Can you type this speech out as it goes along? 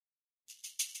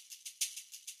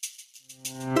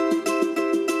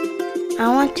I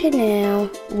want to know,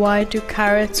 Why do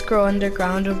carrots grow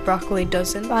underground and broccoli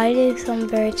doesn't? why do some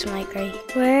birds migrate?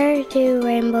 Where do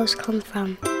rainbows come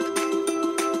from?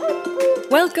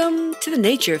 Welcome to The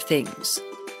Nature of Things,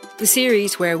 the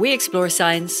series where we explore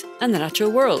science and the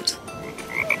natural world.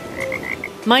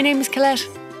 My name is Colette,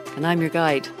 and I'm your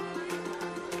guide.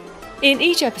 In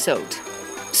each episode,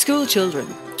 school children,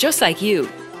 just like you,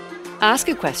 ask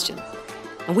a question,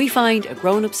 and we find a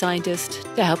grown-up scientist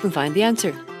to help them find the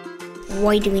answer.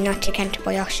 Why do we not take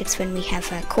antibiotics when we have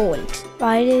a cold?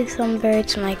 Why do some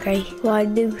birds migrate? Why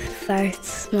do farts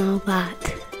smell bad?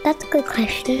 That's a good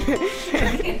question.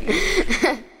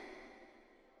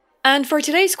 And for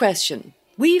today's question,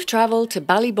 we've travelled to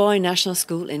Ballyboy National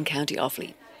School in County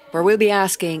Offaly, where we'll be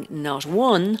asking not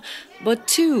one, but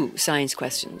two science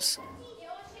questions.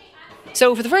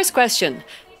 So for the first question,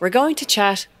 we're going to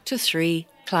chat to three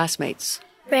classmates.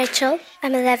 Rachel,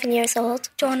 I'm 11 years old.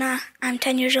 Jonah, I'm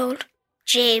 10 years old.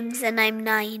 James, and I'm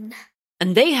 9.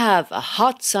 And they have a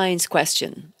hot science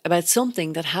question about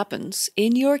something that happens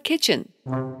in your kitchen.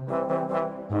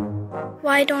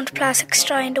 Why don't plastics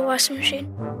dry in the washing machine?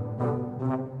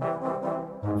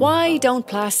 Why don't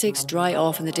plastics dry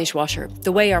off in the dishwasher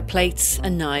the way our plates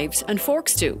and knives and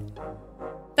forks do?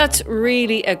 That's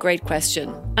really a great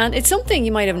question, and it's something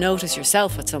you might have noticed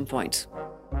yourself at some point.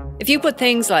 If you put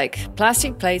things like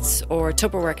plastic plates or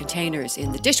Tupperware containers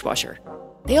in the dishwasher,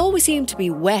 they always seem to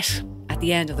be wet at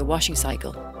the end of the washing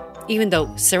cycle, even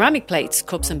though ceramic plates,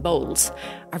 cups and bowls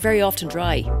are very often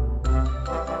dry.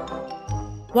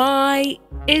 Why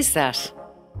is that?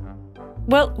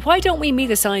 Well, why don't we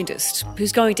meet a scientist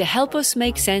who's going to help us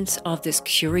make sense of this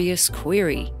curious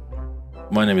query?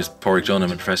 My name is Padraig. I'm a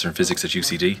professor in physics at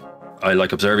UCD. I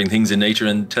like observing things in nature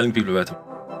and telling people about them.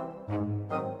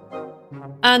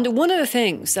 And one of the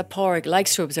things that Padraig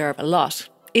likes to observe a lot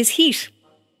is heat.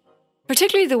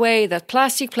 Particularly the way that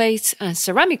plastic plates and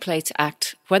ceramic plates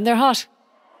act when they're hot.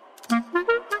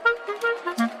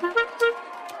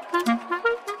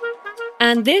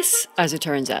 And this, as it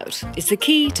turns out, is the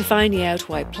key to finding out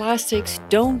why plastics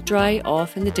don't dry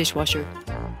off in the dishwasher.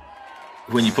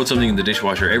 When you put something in the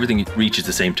dishwasher, everything reaches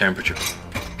the same temperature.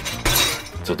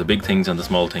 So the big things and the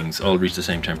small things all reach the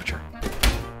same temperature.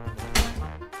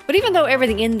 But even though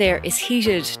everything in there is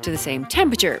heated to the same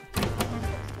temperature,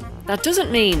 that doesn't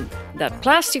mean that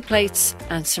plastic plates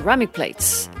and ceramic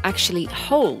plates actually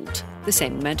hold the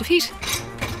same amount of heat.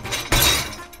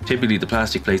 Typically the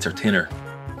plastic plates are thinner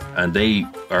and they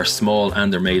are small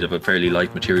and they're made of a fairly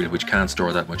light material which can't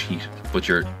store that much heat. But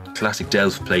your classic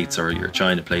Delft plates or your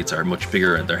China plates are much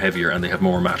bigger and they're heavier and they have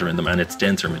more matter in them and it's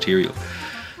denser material.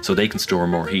 So they can store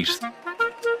more heat.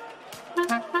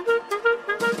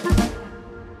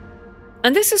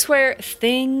 And this is where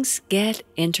things get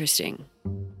interesting.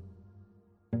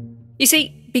 You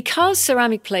see, because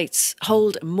ceramic plates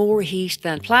hold more heat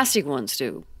than plastic ones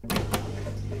do,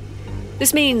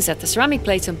 this means that the ceramic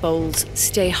plates and bowls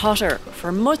stay hotter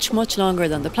for much, much longer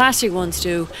than the plastic ones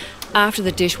do after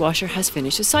the dishwasher has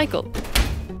finished its cycle.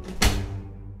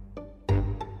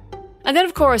 And then,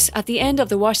 of course, at the end of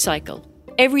the wash cycle,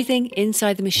 everything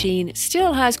inside the machine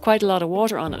still has quite a lot of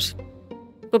water on it.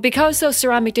 But because those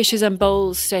ceramic dishes and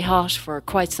bowls stay hot for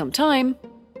quite some time,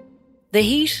 the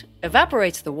heat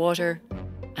evaporates the water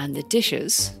and the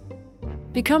dishes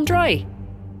become dry.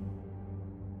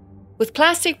 With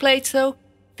plastic plates, though,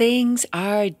 things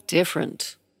are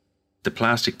different. The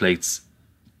plastic plates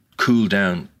cool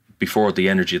down before the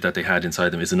energy that they had inside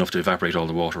them is enough to evaporate all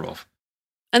the water off.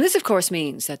 And this, of course,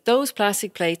 means that those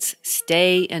plastic plates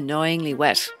stay annoyingly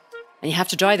wet, and you have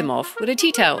to dry them off with a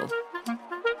tea towel.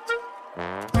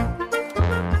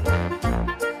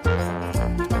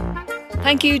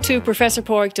 Thank you to Professor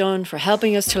Padraig Dunne for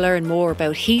helping us to learn more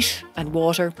about heat and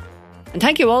water. And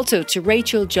thank you also to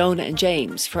Rachel, Jonah and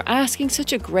James for asking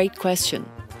such a great question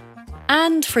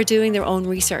and for doing their own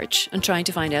research and trying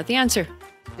to find out the answer.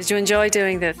 Did you enjoy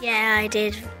doing this? Yeah, I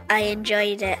did. I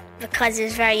enjoyed it because it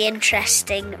was very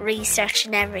interesting,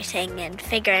 researching everything and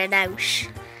figuring it out.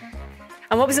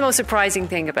 And what was the most surprising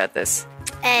thing about this?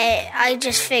 I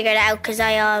just figured it out because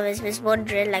I always was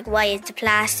wondering, like, why is the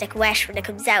plastic wet when it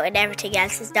comes out and everything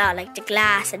else is not, like the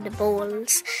glass and the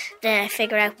bowls. Then I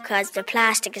figured out because the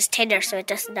plastic is thinner so it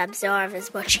doesn't absorb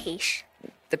as much heat.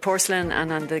 The porcelain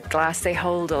and the glass, they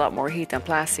hold a lot more heat than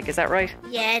plastic, is that right?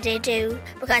 Yeah, they do,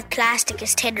 because plastic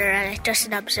is thinner and it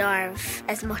doesn't absorb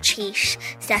as much heat,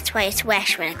 so that's why it's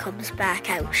wet when it comes back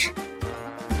out.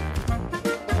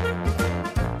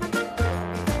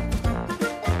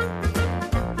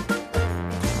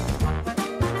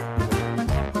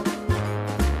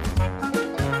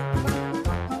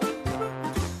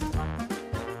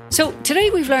 So today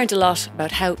we've learned a lot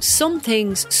about how some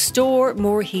things store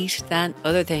more heat than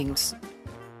other things.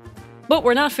 But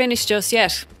we're not finished just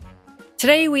yet.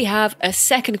 Today we have a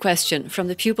second question from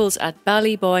the pupils at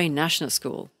Ballyboy National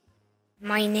School.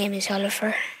 My name is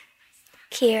Oliver.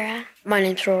 Kira. My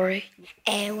name's Rory.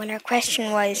 Well, our question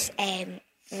was,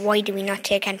 why do we not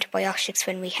take antibiotics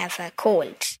when we have a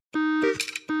cold?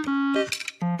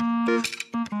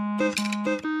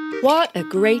 What a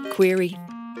great query.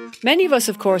 Many of us,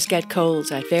 of course, get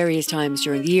colds at various times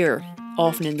during the year,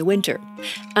 often in the winter.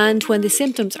 And when the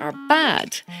symptoms are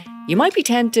bad, you might be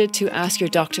tempted to ask your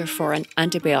doctor for an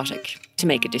antibiotic to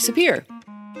make it disappear.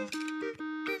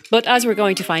 But as we're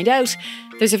going to find out,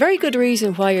 there's a very good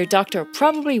reason why your doctor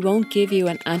probably won't give you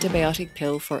an antibiotic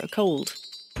pill for a cold.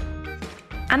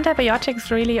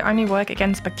 Antibiotics really only work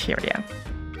against bacteria.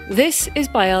 This is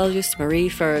biologist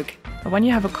Förg. When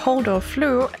you have a cold or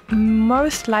flu,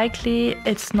 most likely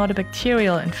it's not a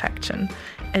bacterial infection.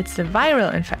 It's a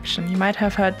viral infection. You might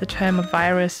have heard the term of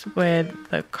virus with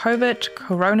the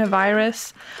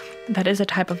coronavirus. That is a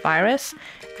type of virus.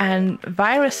 And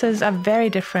viruses are very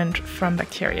different from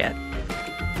bacteria.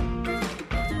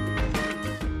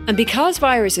 And because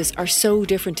viruses are so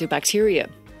different to bacteria,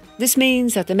 this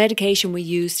means that the medication we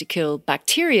use to kill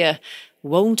bacteria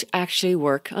won't actually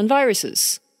work on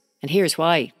viruses. And here's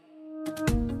why.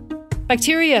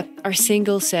 Bacteria are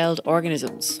single-celled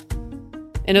organisms.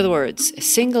 In other words, a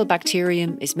single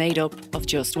bacterium is made up of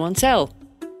just one cell.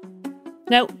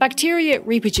 Now, bacteria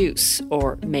reproduce,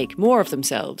 or make more of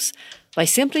themselves, by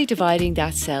simply dividing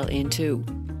that cell in two.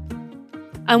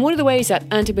 And one of the ways that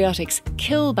antibiotics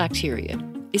kill bacteria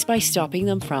is by stopping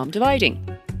them from dividing.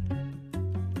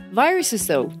 Viruses,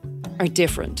 though, are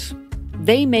different.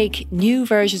 They make new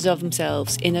versions of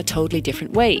themselves in a totally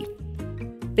different way.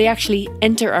 They actually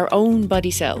enter our own body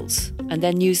cells and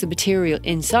then use the material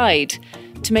inside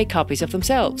to make copies of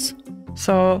themselves.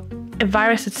 So a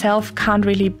virus itself can't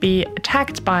really be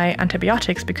attacked by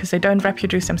antibiotics because they don't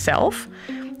reproduce themselves.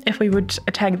 If we would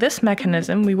attack this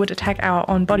mechanism, we would attack our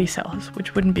own body cells,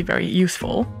 which wouldn't be very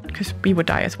useful because we would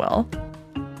die as well.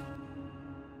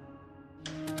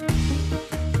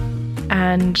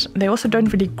 And they also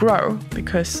don't really grow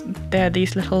because they're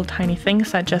these little tiny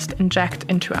things that just inject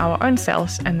into our own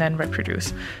cells and then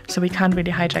reproduce. So we can't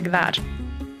really hijack that.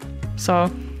 So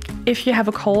if you have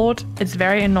a cold, it's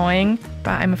very annoying,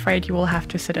 but I'm afraid you will have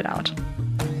to sit it out.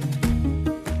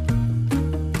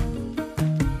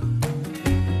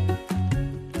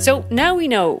 So now we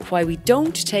know why we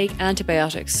don't take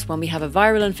antibiotics when we have a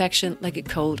viral infection like a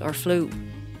cold or flu.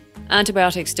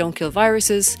 Antibiotics don't kill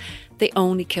viruses, they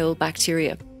only kill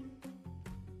bacteria.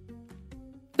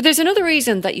 But there's another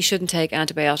reason that you shouldn't take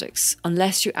antibiotics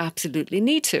unless you absolutely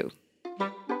need to.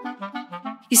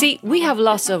 You see, we have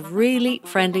lots of really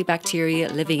friendly bacteria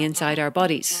living inside our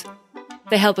bodies.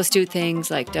 They help us do things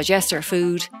like digest our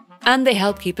food, and they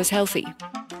help keep us healthy.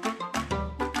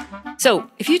 So,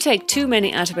 if you take too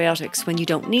many antibiotics when you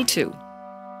don't need to,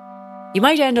 you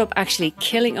might end up actually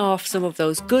killing off some of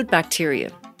those good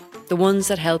bacteria, the ones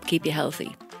that help keep you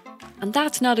healthy. And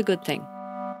that's not a good thing.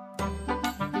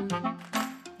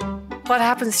 What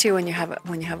happens to you when you have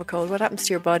a cold? What happens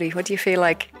to your body? What do you feel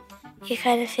like? You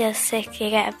kind of feel sick, you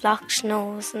get a blocked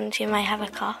nose and you might have a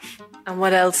cough. And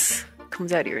what else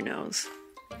comes out of your nose?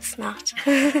 Snot.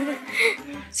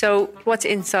 So, what's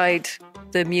inside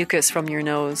the mucus from your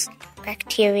nose?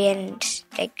 Bacteria and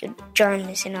like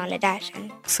germs and all of that.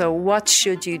 And So what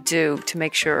should you do to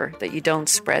make sure that you don't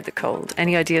spread the cold?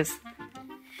 Any ideas?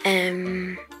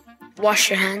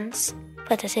 Wash your hands.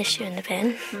 Put the tissue in the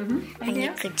bin. and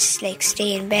you could like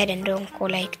stay in bed and don't go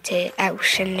like to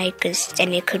out and like, because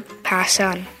then you could pass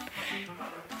on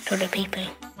to other people.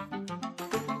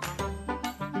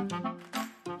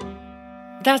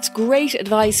 That's great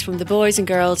advice from the boys and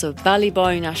girls of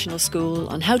Ballyboy National School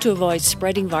on how to avoid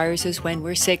spreading viruses when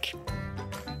we're sick.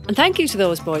 And thank you to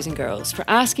those boys and girls for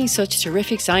asking such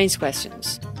terrific science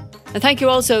questions. And thank you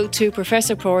also to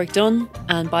Professor Padraig Dunne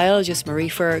and biologist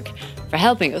Förg for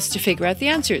helping us to figure out the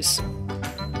answers.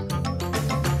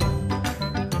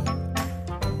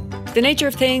 The Nature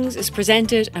of Things is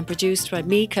presented and produced by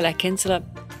me, Colette Kinsella.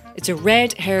 It's a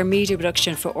Red Hair media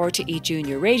production for RTE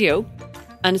Junior Radio,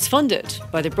 and it's funded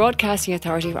by the Broadcasting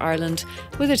Authority of Ireland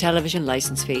with a television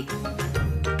licence fee.